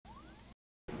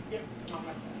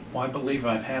Well, I believe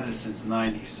I've had it since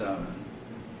 '97,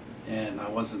 and I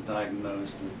wasn't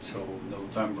diagnosed until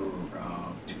November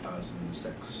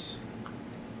 2006.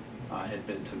 I had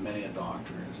been to many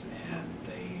doctors, and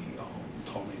they all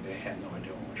told me they had no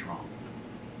idea what was wrong.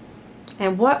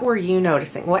 And what were you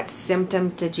noticing? What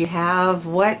symptoms did you have?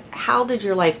 How did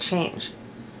your life change?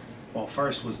 Well,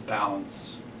 first was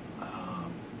balance.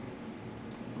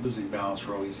 Losing balance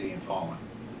real easy and falling.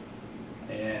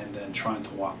 And then trying to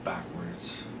walk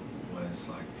backwards was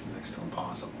like next to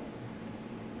impossible.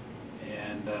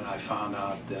 And then I found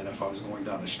out that if I was going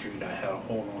down the street, I had to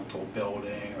hold on to a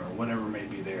building or whatever may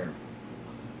be there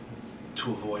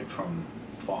to avoid from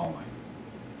falling.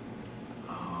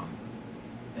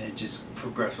 And it just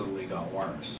progressively got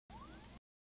worse.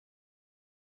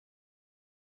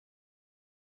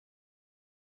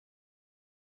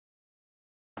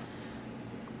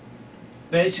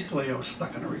 Basically, I was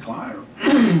stuck in a recliner.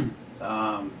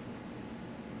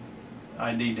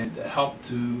 I needed help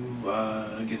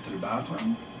to get to the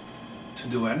bathroom, to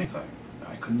do anything.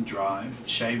 I couldn't drive.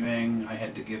 Shaving, I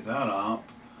had to give that up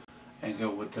and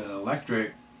go with the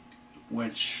electric,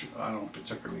 which I don't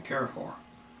particularly care for.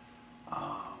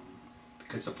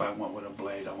 Because if I went with a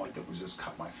blade, I wanted to just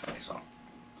cut my face off.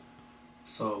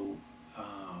 So,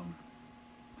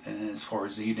 and then as far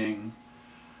as eating,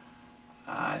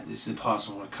 it's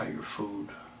impossible to cut your food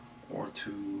or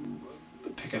to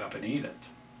pick it up and eat it,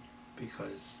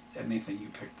 because anything you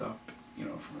picked up, you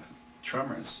know, from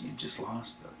tremors, you just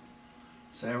lost it.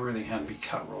 So everything had to be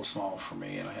cut real small for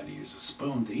me, and I had to use a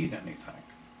spoon to eat anything.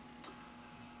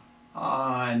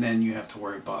 And then you have to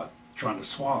worry about trying to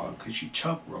swallow, because you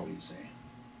choke real easy.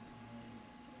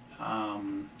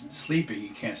 Sleeping, you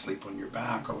can't sleep on your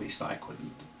back, or at least I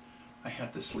couldn't. I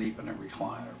had to sleep in a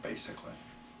recliner, basically.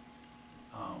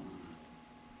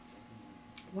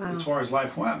 Wow. As far as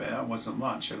life went, it wasn't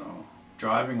much, you know.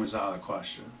 Driving was out of the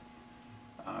question,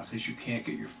 because you can't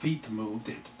get your feet to move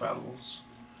to hit the pedals.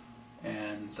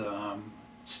 And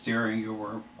steering, you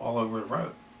were all over the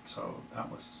road, so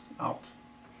that was out.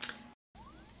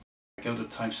 I go to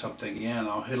type something in,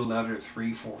 I'll hit a letter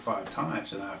 3, 4, 5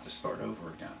 times, and I have to start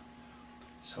over again.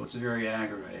 So it's very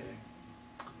aggravating.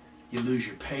 You lose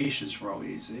your patience real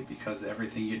easy, because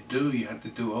everything you do, you have to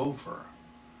do over,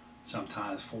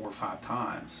 sometimes 4 or 5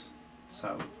 times.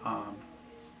 So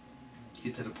you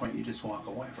get to the point you just walk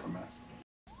away from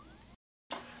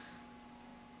it.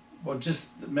 Well, just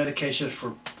the medication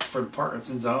for the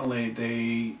Parkinson's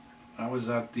only, I was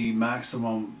at the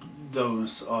maximum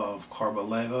dose of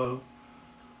carbidopa,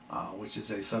 which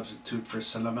is a substitute for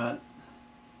Stimulation,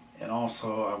 and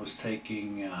also I was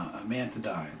taking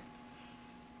amantadine,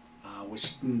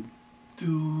 which didn't do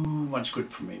much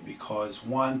good for me, because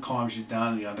one calms you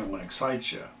down, the other one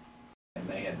excites you, and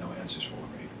they had no answers for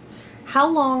me. How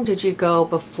long did you go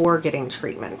before getting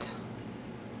treatment?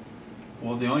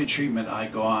 Well, the only treatment I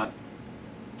got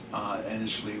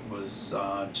initially was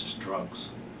just drugs,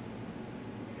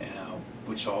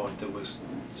 which all it did was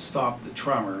stop the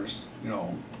tremors, you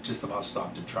know, just about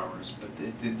stop the tremors, but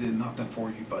it did nothing for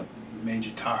you but made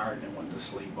you tired and wanted to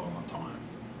sleep all the time.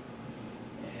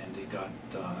 And it got,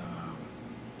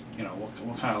 you know,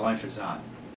 what kind of life is that?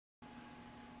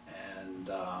 And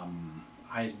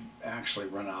I actually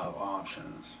run out of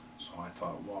options, so I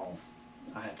thought, well,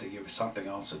 I have to give something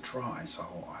else a try. So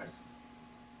I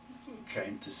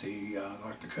came to see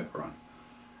Dr. Kukurin,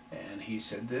 and he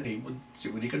said that he would see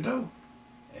what he could do.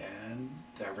 And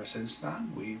ever since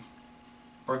then, we've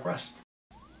progressed.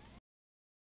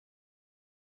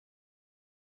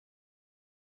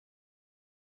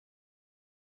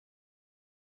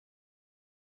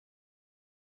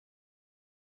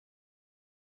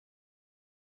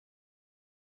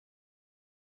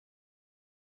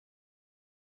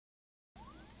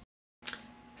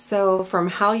 So from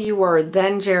how you were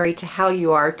then, Gerry, to how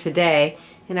you are today,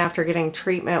 and after getting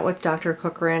treatment with Dr.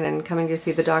 Kukurin and coming to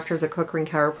see the doctors at Kukurin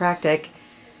Chiropractic,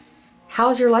 how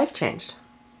has your life changed?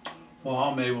 Well,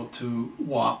 I'm able to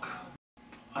walk.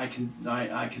 I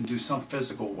can do some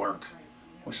physical work,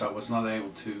 which I was not able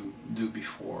to do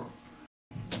before.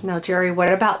 Now, Gerry,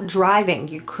 what about driving?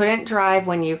 You couldn't drive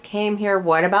when you came here.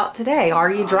 What about today? Are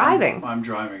you driving? I'm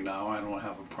driving now. I don't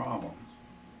have a problem.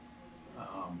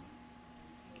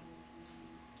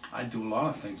 I do a lot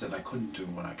of things that I couldn't do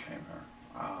when I came here.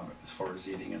 As far as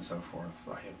eating and so forth,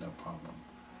 I have no problem.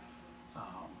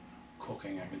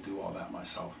 Cooking, I can do all that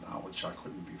myself now, which I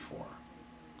couldn't before.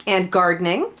 And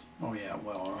gardening? Oh yeah,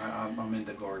 well, I'm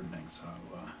into gardening, so...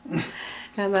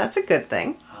 And that's a good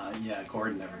thing. yeah,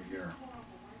 garden every year.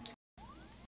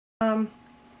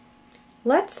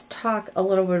 Let's talk a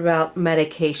little bit about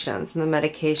medications and the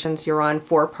medications you're on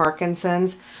for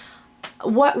Parkinson's.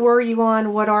 What were you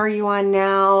on? What are you on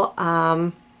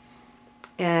now?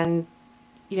 And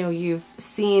you know, you've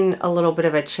seen a little bit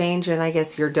of a change in, I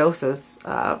guess, your doses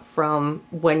from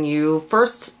when you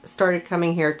first started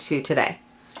coming here to today.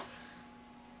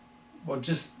 Well,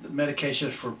 just the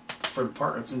medications for the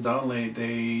Parkinson's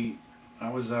only,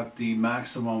 I was at the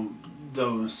maximum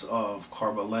dose of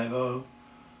Carbilevo,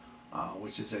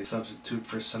 which is a substitute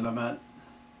for Sinemet,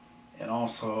 and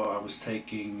also I was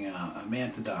taking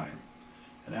amantadine.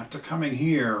 And after coming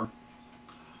here,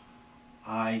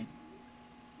 I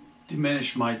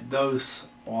diminished my dose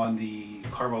on the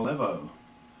Carbilevo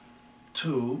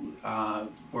to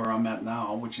where I'm at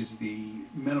now, which is the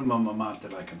minimum amount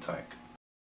that I can take.